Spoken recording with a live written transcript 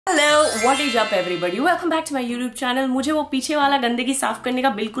What is up everybody? Welcome back to my YouTube channel. मुझे वो पीछे वाला गंदगी साफ करने का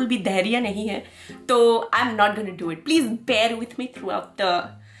बिल्कुल भी धैर्य नहीं है, तो I'm not gonna do it. Please bear with me throughout the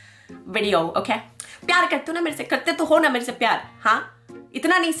video, okay? प्यार करते हो ना मेरे से, करते तो हो ना मेरे से प्यार, हाँ?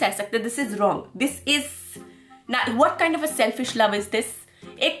 इतना नहीं सह सकते. This is wrong. This is not. What kind of a selfish love is this?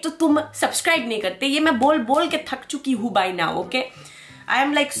 एक तो तुम सब्सक्राइब नहीं करते, ये मैं बोल बोल के थक चुकी हूँ by now, okay? I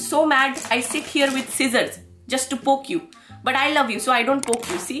am like so mad. I sit here with scissors just to poke you. But I love you, so I don't poke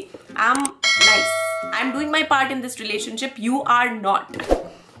you. See, I'm nice. I'm doing my part in this relationship. You are not.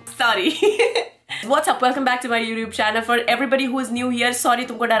 Sorry. What's up? Welcome back to my YouTube channel. For everybody who is new here, sorry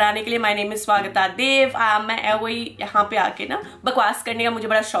तुमको डराने के लिए. My name is स्वागता देव. मैं वही यहाँ पे आके ना बकवास करने का मुझे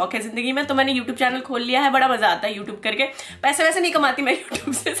बड़ा शौक है जिंदगी में, तो मैंने YouTube चैनल खोल लिया है. बड़ा मजा आता है YouTube करके. पैसे वैसे नहीं कमाती मैं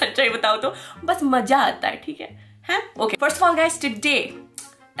YouTube से, सच्चाई बताऊँ तो, बस मजा आता है, ठीक है? Okay. First of all, guys, today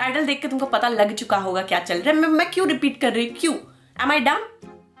title देख के तुमको पता लग चुका होगा क्या चल रहा है. मैं क्यों रिपीट कर रही हूँ? क्यों? Am I dumb?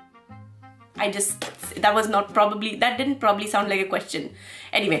 That didn't probably sound like a question.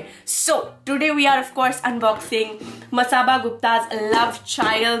 Anyway, so today we are of course unboxing Masaba Gupta's Love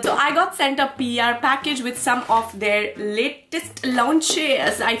Child. So I got sent a PR package with some of their latest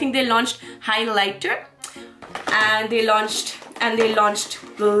launches. I think they launched highlighter and they launched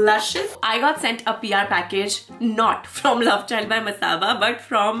blushes. I got sent a PR package not from Love Child by Masaba but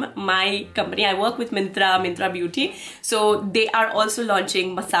from my company. I work with Mintra Beauty. So they are also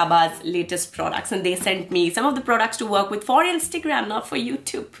launching Masaba's latest products and they sent me some of the products to work with for Instagram, not for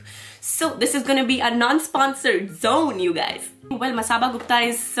YouTube. So this is gonna be a non-sponsored zone, you guys. Well, Masaba Gupta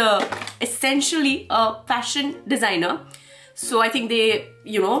is essentially a fashion designer. So I think they,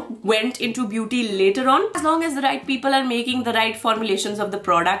 went into beauty later on. As long as the right people are making the right formulations of the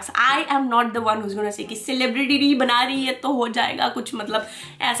products, I am not the one who's gonna say कि celebrity बना रही है तो हो जाएगा कुछ, मतलब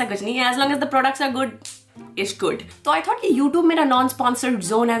ऐसा कुछ नहीं है. As long as the products are good, it's good. तो I thought कि YouTube मेरा non-sponsored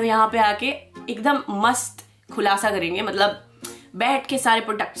zone है, तो यहाँ पे आके एकदम मस्त खुलासा करेंगे, मतलब बैठ के सारे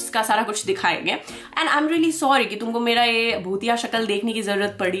प्रोडक्ट्स का सारा कुछ दिखाएंगे. And I am really sorry कि तुमको मेरा ये भूतिया शक्ल देखने की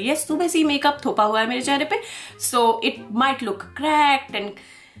जरूरत पड़ी है. सुबह से ही मेकअप थोपा हुआ है मेरे चेहरे पे, so it might look cracked and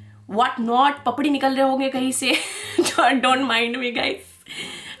what not. पपड़ी निकल रहे होंगे कहीं से. Don't mind me guys.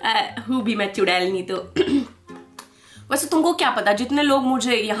 हूँ भी मैं चुड़ैल नहीं तो. वैसे तुमको क्या पता, जितने लोग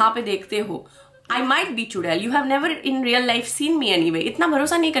मुझे यहाँ पे देखते हो, आई माइट बी चुड़ैल. You have never in real life scene me anyway. इतना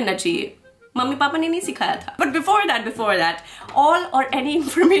भरोसा नहीं करना चाहिए, मम्मी पापा ने नहीं सिखाया था. But before that, all or any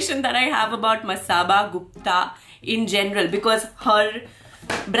information that I have about Masaba Gupta in general, because her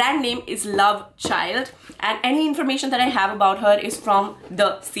brand name is Love Child, and any information that I have about her is from the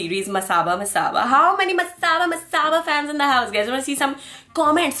series Masaba. How many Masaba fans in the house, guys? I want to see some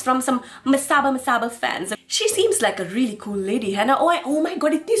comments from some Masaba fans. She seems like a really cool lady, है ना? Oh my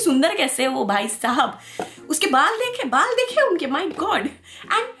god, इतनी सुंदर कैसे है वो भाई साहब. उसके बाल देखे उनके, my god.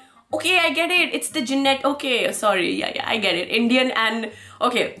 And okay, I get it. It's the genetic. Okay, sorry. Yeah, I get it. Indian and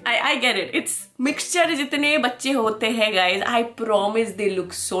okay, I get it. It's mixture. जितने बच्चे होते हैं, guys, I promise they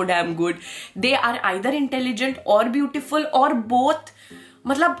look so damn good. They are either intelligent or beautiful or both.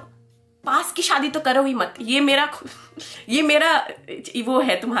 मतलब पास की शादी तो करो ही मत. ये मेरा वो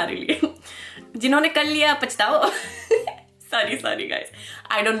है तुम्हारे लिए. जिन्होंने कर लिया पछताओ. Sorry guys.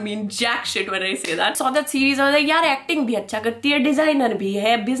 I don't mean jack shit when I say that. Saw that series और यार एक्टिंग भी अच्छा करती है, डिजाइनर भी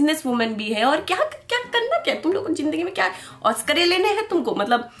है, बिजनेस वुमन भी है, और क्या करना क्या तुम लोगों को जिंदगी में, क्या ऑस्कर लेने हैं तुमको,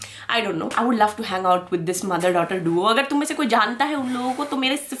 मतलब I don't know. I would love to hang out with this mother daughter duo. अगर तुम में से कोई जानता है उन लोगों को तो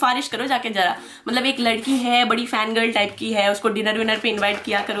मेरे सिफारिश करो जाके जरा. मतलब एक लड़की है, बड़ी फैन गर्ल टाइप की है, उसको डिनर विनर पे इन्वाइट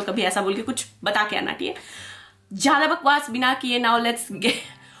किया करो कभी, ऐसा बोल के कुछ बता के आना, ठीक है? ज्यादा बकवास बिना किए. Now let's get.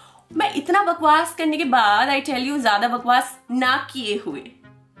 मैं इतना बकवास करने के बाद आई टेल यू, ज्यादा बकवास ना किए हुए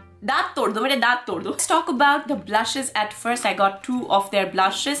दांत तोड़ दो, मेरे दांत तोड़ दो. Let's talk about the blushes. At first I got 2 of their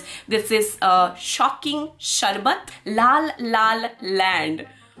blushes. This is Shocking Sharbat Lal Land.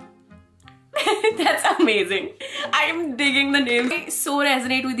 That's amazing. I'm digging the name. I so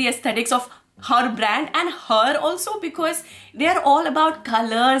resonate with the aesthetics of her brand and her also, because they are all about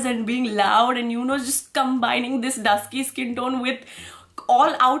colors and being loud and just combining this dusky skin tone with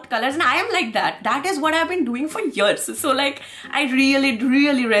all out colors, and I am like that. That is what I've been doing for years. So like I really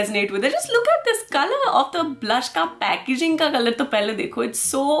resonate with it. Just look at this color of the blush का packaging का color तो पहले देखो. It's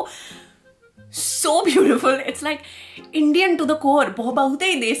so beautiful. It's like Indian to the core. बहुत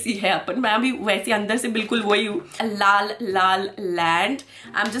ही देसी है अपन. मैं भी वैसे अंदर से बिल्कुल वही हूँ. Lal Land.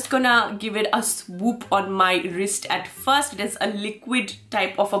 I'm just gonna give it a swoop on my wrist at first. It is a liquid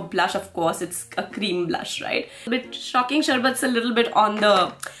type of a blush, of course. It's a cream blush, right? But Shocking Sharbat's a little bit on the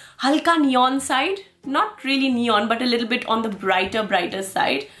halka neon side. Not really neon, but a little bit on the brighter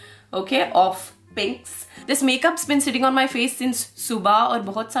side. Okay, of pinks. This makeup's been sitting on my face since सुबह और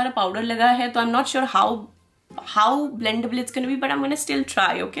बहुत सारा powder लगा है, तो I'm not sure how blendable it's gonna be, but I'm gonna still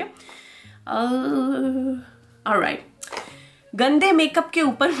try, okay? Alright. गंदे makeup के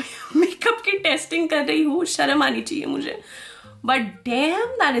ऊपर मेकअप की टेस्टिंग कर रही हूँ, शर्म आनी चाहिए मुझे. But damn,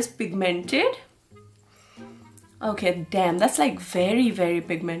 that is pigmented. Okay, damn, that's like very, very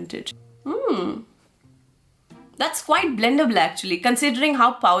pigmented. That's quite blendable actually. Considering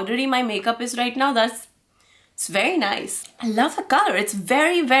how powdery my makeup is right now, it's very nice. I love the color. It's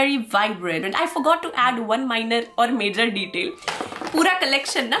very, very vibrant. And I forgot to add one minor or major detail. Pura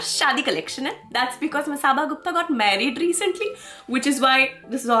collection na shadi collection hai. That's because Masaba Gupta got married recently, which is why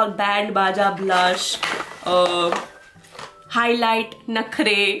this is all band, baja, blush, highlight,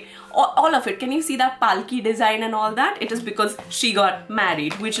 nakhre, all of it. Can you see that palki design and all that? It is because she got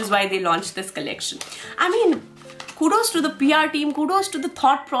married, which is why they launched this collection. I mean, kudos to the PR team, kudos to the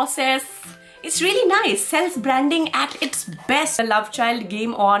thought process. It's really nice. Self-branding at its best. The Love Child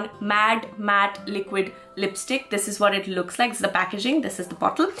Game On Matte Liquid Lipstick. This is what it looks like. This is the packaging. This is the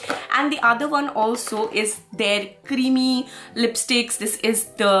bottle. And the other one also is their creamy lipsticks.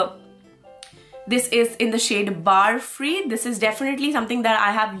 This is in the shade Bar Free. This is definitely something that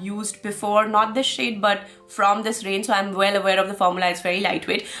I have used before. Not this shade, but from this range. So I'm well aware of the formula. It's very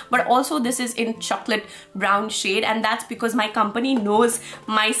lightweight. But also this is in chocolate brown shade. And that's because my company knows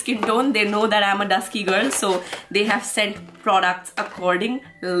my skin tone. They know that I'm a dusky girl. So they have sent products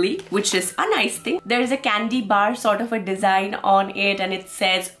accordingly, which is a nice thing. There is a candy bar sort of a design on it. And it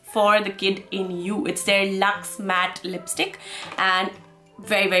says, "For the kid in you." It's their Luxe Matte Lipstick. And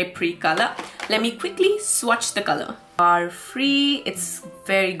very, very pretty color. Let me quickly swatch the color. Bar Free. It's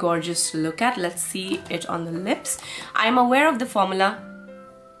very gorgeous to look at. Let's see it on the lips. I'm aware of the formula.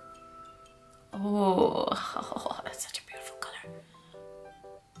 Oh, that's such a beautiful color.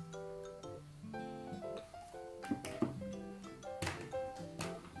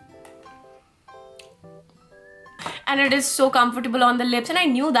 And it is so comfortable on the lips. And I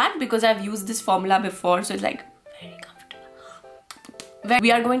knew that because I've used this formula before. So it's like very comfortable.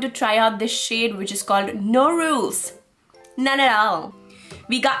 We are going to try out this shade, which is called No Rules. None at all.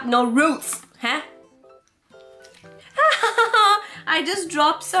 We got no rules, huh? I just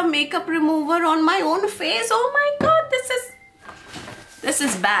dropped some makeup remover on my own face. Oh my god, this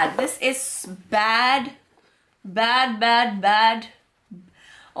is bad. This is bad. Bad.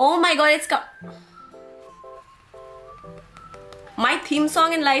 Oh my god, my theme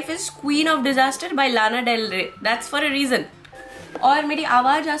song in life is Queen of Disaster by Lana Del Rey. That's for a reason. और मेरी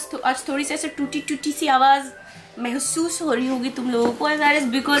आवाज़ आज थोड़ी सी ऐसे टूटी सी आवाज़ महसूस हो रही होगी तुम लोगों को. That is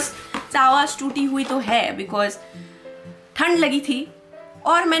because आवाज़ टूटी हुई तो है, because ठंड लगी थी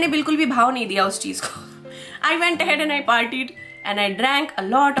और मैंने बिल्कुल भी भाव नहीं दिया उस चीज़ को. I went ahead and I partied and I drank a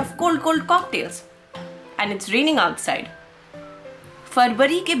lot of cold cocktails and it's raining outside.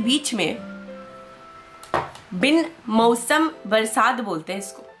 फरवरी के बीच में बिन मौसम बरसात बोलते हैं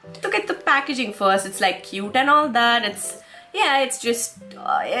इसको. Look at the packaging first. It's like cute and all that. It's just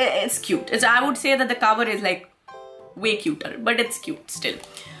it's cute. I would say that the cover is like way cuter, but it's cute still.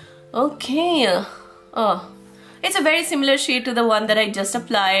 Okay. It's a very similar shade to the one that I just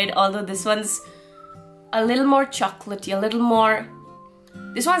applied, although this one's a little more chocolatey, a little more.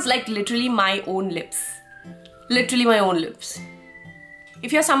 This one's like literally my own lips. Literally my own lips.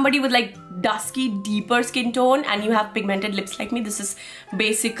 If you're somebody with like dusky, deeper skin tone and you have pigmented lips like me, this is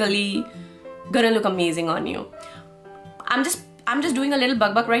basically gonna look amazing on you. I'm just doing a little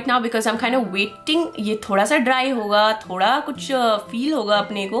bug right now because I'm kind of waiting. ये थोड़ा सा dry होगा, थोड़ा कुछ feel होगा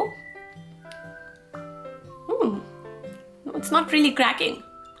अपने को. No, it's not really cracking.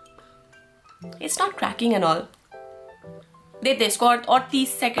 It's not cracking at all. देते इसको और 30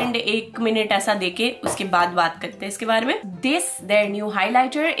 सेकंड 1 मिनट ऐसा देके उसके बाद बात करते हैं इसके बारे में. This their new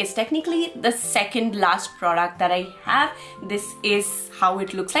highlighter is technically the second last product that I have. This is how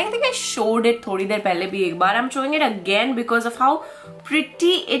it looks like. I think I showed it थोड़ी देर पहले भी एक बार. I'm showing it again because of how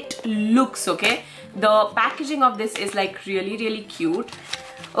pretty it looks. Okay, the packaging of this is like really cute.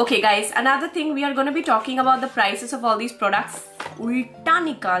 Okay guys, another thing we are going to be talking about the prices of all these products. उल्टा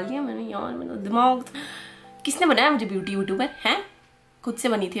निकाल दिया मैंने यार, मेरा दिमाग. किसने बनाया मुझे ब्यूटी यूट्यूबर हैं? खुद से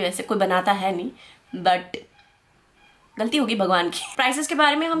बनी थी, वैसे कोई बनाता है नहीं, बट गलती होगी भगवान की. प्राइसेस के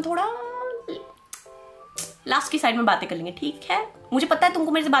बारे में हम थोड़ा लास्ट की साइड में बातें कर लेंगे, ठीक है? मुझे पता है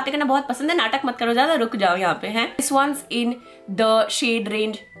तुमको मेरे से बातें करना बहुत पसंद है, नाटक मत करो ज्यादा, रुक जाओ यहाँ पे. हैं this once in the shade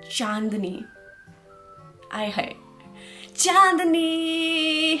range चांदनी. आय हाय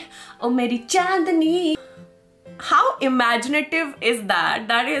चांदनी, ओ मेरी चांदनी. How imaginative is that?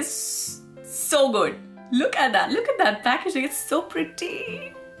 That is so good. Look at that packaging. It's so pretty.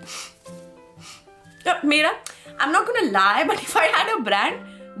 I'm not gonna lie, but if I had a brand,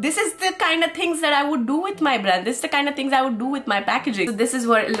 this is the kind of things that I would do with my brand. This is the kind of things I would do with my packaging. So this is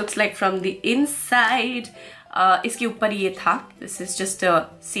what it looks like from the inside. Iske upar ye tha. This is just a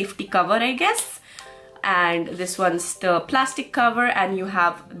safety cover, I guess. And this one's the plastic cover, and you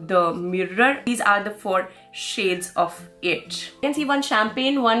have the mirror. These are the 4 shades of it. You can see one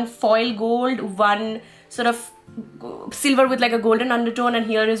champagne, one foil gold, one sort of silver with like a golden undertone, and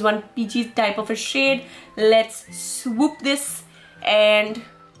here is one peachy type of a shade. Let's swoop this and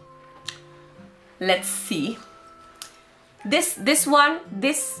let's see. This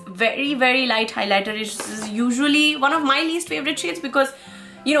very light highlighter is usually one of my least favorite shades, because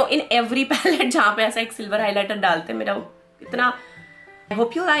you know, in every palette जहाँ पे ऐसा एक silver highlighter डालते मेरा इतना. I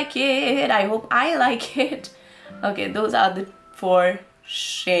hope you like it. I hope I like it. Okay, those are the 4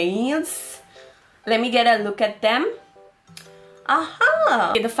 shades. Let me get a look at them. Aha!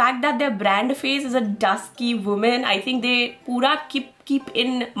 Okay, the fact that their brand face is a dusky woman, I think they pura keep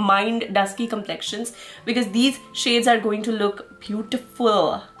in mind dusky complexions, because these shades are going to look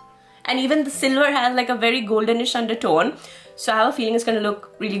beautiful. And even the silver has like a very goldenish undertone. So I have a feeling it's gonna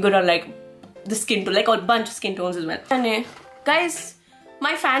look really good on like the skin tone, like a bunch of skin tones as well. And guys,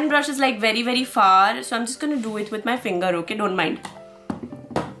 my fan brush is like very far, so I'm just gonna do it with my finger, okay? Don't mind.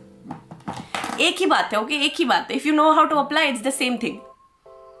 एक ही बात है, okay? एक ही बात है. If you know how to apply, it's the same thing.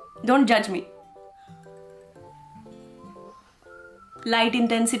 Don't judge me. Light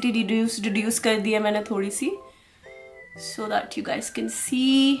intensity reduce कर दिया मैंने थोड़ी सी, so that you guys can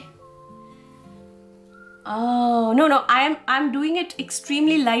see. Oh no, I'm doing it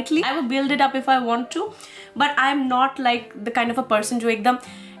extremely lightly. I will build it up if I want to, but I'm not like the kind of a person जो एकदम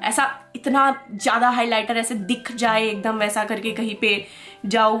ऐसा इतना ज़्यादा highlighter ऐसे दिख जाए एकदम वैसा करके कहीं पे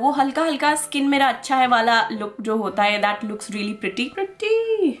जाओ. वो हल्का हल्का स्किन मेरा अच्छा है वाला लुक जो होता है, that looks really pretty,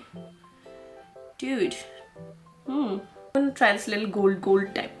 dude. I'm gonna try this little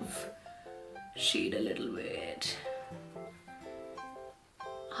gold type of shade a little bit.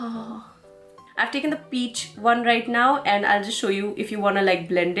 Oh. I've taken the peach one right now, and I'll just show you if you want to like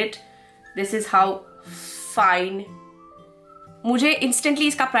blend it. This is how fine. मुझे instantly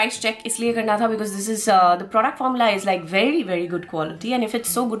इसका price check इसलिए करना था, because this is the product formula is like very good quality, and if it's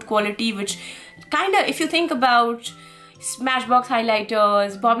so good quality, which kind of, if you think about Smashbox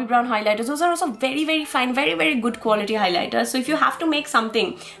highlighters, Bobbi Brown highlighters, those are also very fine, very good quality highlighters. So if you have to make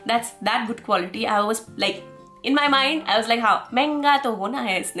something that's that good quality, I was like, in my mind I was like, हाँ महंगा तो होना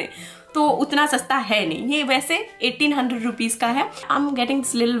है इसने, तो उतना सस्ता है नहीं, ये वैसे 1800 rupees का है. I'm getting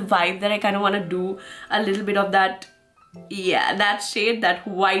this little vibe that I kind of want to do a little bit of that, yeah, that shade, that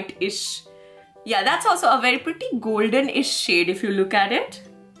white-ish. Yeah, that's also a very pretty golden-ish shade if you look at it.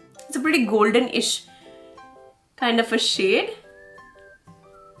 It's a pretty golden-ish kind of a shade.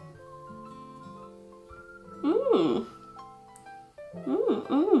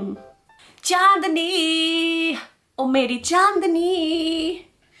 चांदनी, ओ मेरी चांदनी.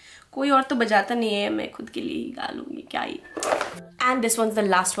 कोई और तो बजाता नहीं है, मैं खुद के लिए ही गा लूंगी क्या ही. And this one's the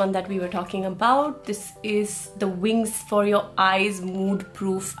last one that we were talking about. This is the Wings for Your Eyes Mood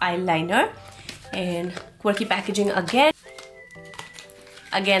Proof Eyeliner, and quirky packaging again.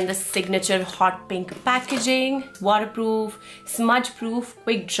 Again, the signature hot pink packaging, waterproof, smudge proof,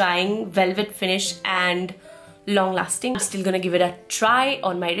 quick drying, velvet finish, and long lasting. I'm still gonna give it a try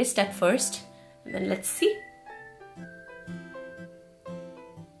on my wrist at first, and then let's see.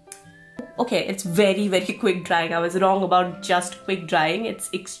 Okay, it's very quick drying. I was wrong about just quick drying. It's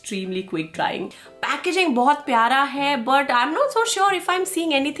extremely quick drying. Packaging बहुत प्यारा है, but I'm not so sure if I'm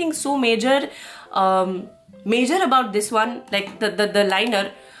seeing anything so major about this one, like the liner.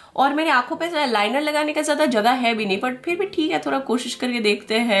 और मेरी आंखों पे liner लगाने का ज़्यादा जगह है भी नहीं, but फिर भी ठीक है, थोड़ा कोशिश करके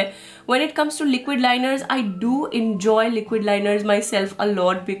देखते हैं. When it comes to liquid liners, I do enjoy liquid liners myself a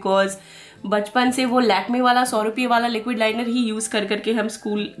lot, because बचपन से वो लैक्मे वाला 100 रुपये वाला लिक्विड लाइनर ही यूज कर करके हम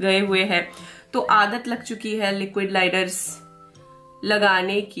स्कूल गए हुए हैं, तो आदत लग चुकी है लिक्विड लाइनर्स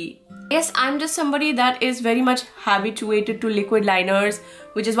लगाने की. Yes, I'm just somebody that is very much habituated to liquid liners,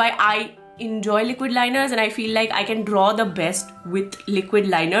 which is why I enjoy liquid liners and I feel like I can draw the best with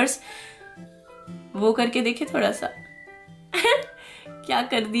liquid liners. वो करके देखे थोड़ा सा क्या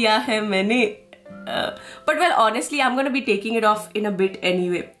कर दिया है मैंने. But well, honestly, I'm gonna be taking it off in a bit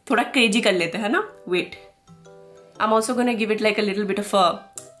anyway. थोड़ा crazy कर लेते हैं ना. Wait, I'm also gonna give it like a little bit of a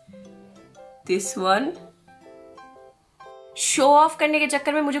this one. Show off करने के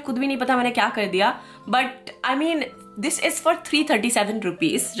चक्कर में मुझे खुद भी नहीं पता मैंने क्या कर दिया. But I mean, this is for 337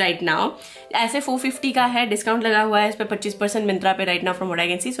 rupees right now. ऐसे 450 का है, डिस्काउंट लगा हुआ है इस पे 25% मिंत्रा पे right now from what I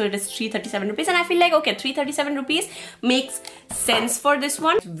can see. So it is 337 rupees and I feel like okay 337 rupees makes sense for this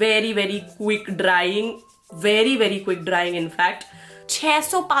one. Very very quick drawing, very very quick drawing. In fact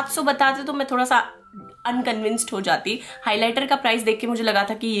 600-500 बताते तो मैं थोड़ा सा unconvinced हो जाती. Highlighter का price देख के मुझे लगा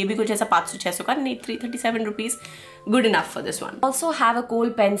था कि ये भी कुछ ऐसा 500-600 का, नहीं 337 rupees good enough for this one. Also have a coal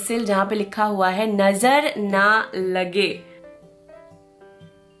pencil जहां पे लिखा हुआ है नजर ना लगे.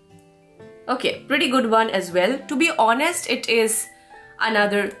 Okay, pretty good one as well. To be honest, it is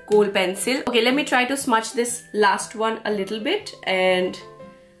another kohl pencil. Okay, let me try to smudge this last one a little bit. And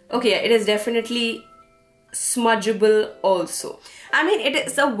okay, it is definitely smudgeable also. I mean, it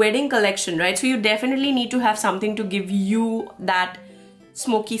is a wedding collection, right? So you definitely need to have something to give you that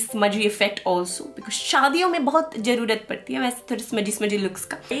smoky smudgy effect also, because शादियों में बहुत जरूरत पड़ती है वैसे थोड़ी smudgy looks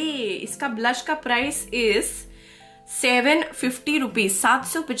का. इसका blush का price is 750 rupees,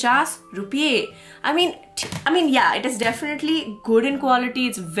 750 रुपये. I mean, yeah, it is definitely good in quality.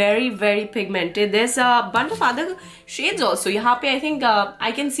 It's very, very pigmented. There's a bunch of other shades also. यहाँ पे I think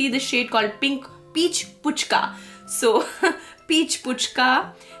I can see this shade called Peach Puchka. So, Peach Puchka.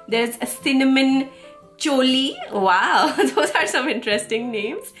 There's a Cinnamon Choli. Wow, those are some interesting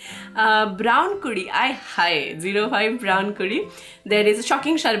names. Brown Kudi. Hi, 05 Brown Kudi. There is a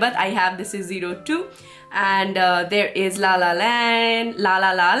Shocking Sharbat. I have, this is 02. And there is La La Land, La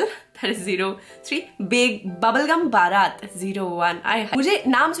La Lal, that is 03. Big Bubblegum Bharat 01. मुझे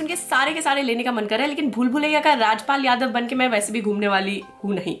नाम सुन के सारे लेने का मन कर रहा है, लेकिन भूल भुलैया का राजपाल यादव बन के मैं वैसे भी घूमने वाली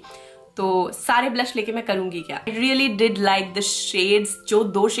हूँ नहीं, तो सारे ब्लश लेके मैं करूंगी क्या. I really did like the shades. जो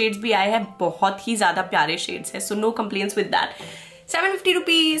 2 shades भी आए हैं बहुत ही ज्यादा प्यारे shades है, so no complaints with that. 750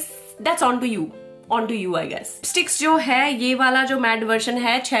 rupees. That's on to you. On to you, I guess. Sticks जो है, ये वाला जो मैट वर्जन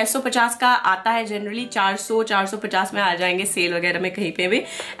है 650 का आता है जनरली, 400-450 में आ जाएंगे सेल वगैरह में कहीं पे भी.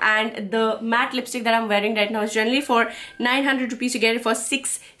 And the matte lipstick that I am wearing right now is generally for 900 rupees. You get it for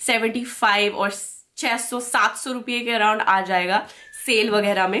 675 और 600-700 रुपये के अराउंड आ जाएगा सेल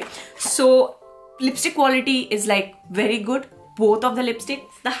वगैरह में. सो lipstick quality is like very good. Both of the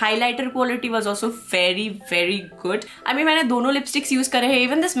lipsticks. The highlighter quality was also very, very good. I mean, मैंने दोनों lipsticks use करे हैं.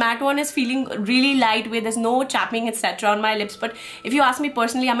 Even this matte one is feeling really lightweight. There's no chapping etc. on my lips. But if you ask me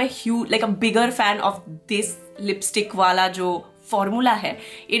personally, I'm a huge, like a bigger fan of this lipstick वाला जो formula है.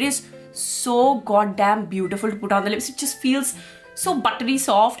 It is so goddamn beautiful to put on the lips. It just feels so buttery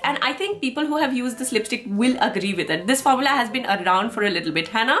soft, and I think people who have used this lipstick will agree with it. This formula has been around for a little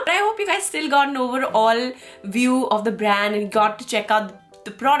bit, है ना? But I hope you guys still got an overall view of the brand and got to check out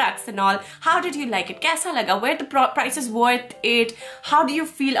the products and all. How did you like it? कैसा लगा? Were the prices worth it? How do you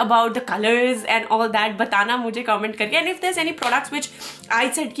feel about the colors and all that? बताना मुझे comment करके. And if there's any products which I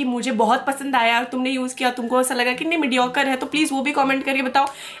said कि मुझे बहुत पसंद आया और तुमने use किया, तुमको ऐसा लगा कि नहीं mediocre है, तो please वो भी comment करके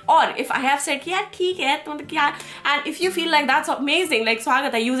बताओ. और if I have said कि यार ठीक है तो क्या, and if you feel like that's amazing, like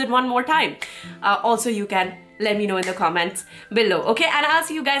स्वागत है, use it one more time. Also you can let me know in the comments below, okay? And I'll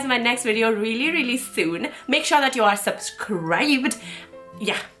see you guys in my next video really, really soon. Make sure that you are subscribed.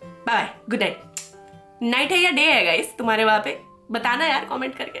 Yeah, bye, good night. Night है या day है guys तुम्हारे वहाँ पे? बताना यार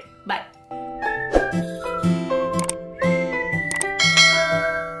comment करके. Bye.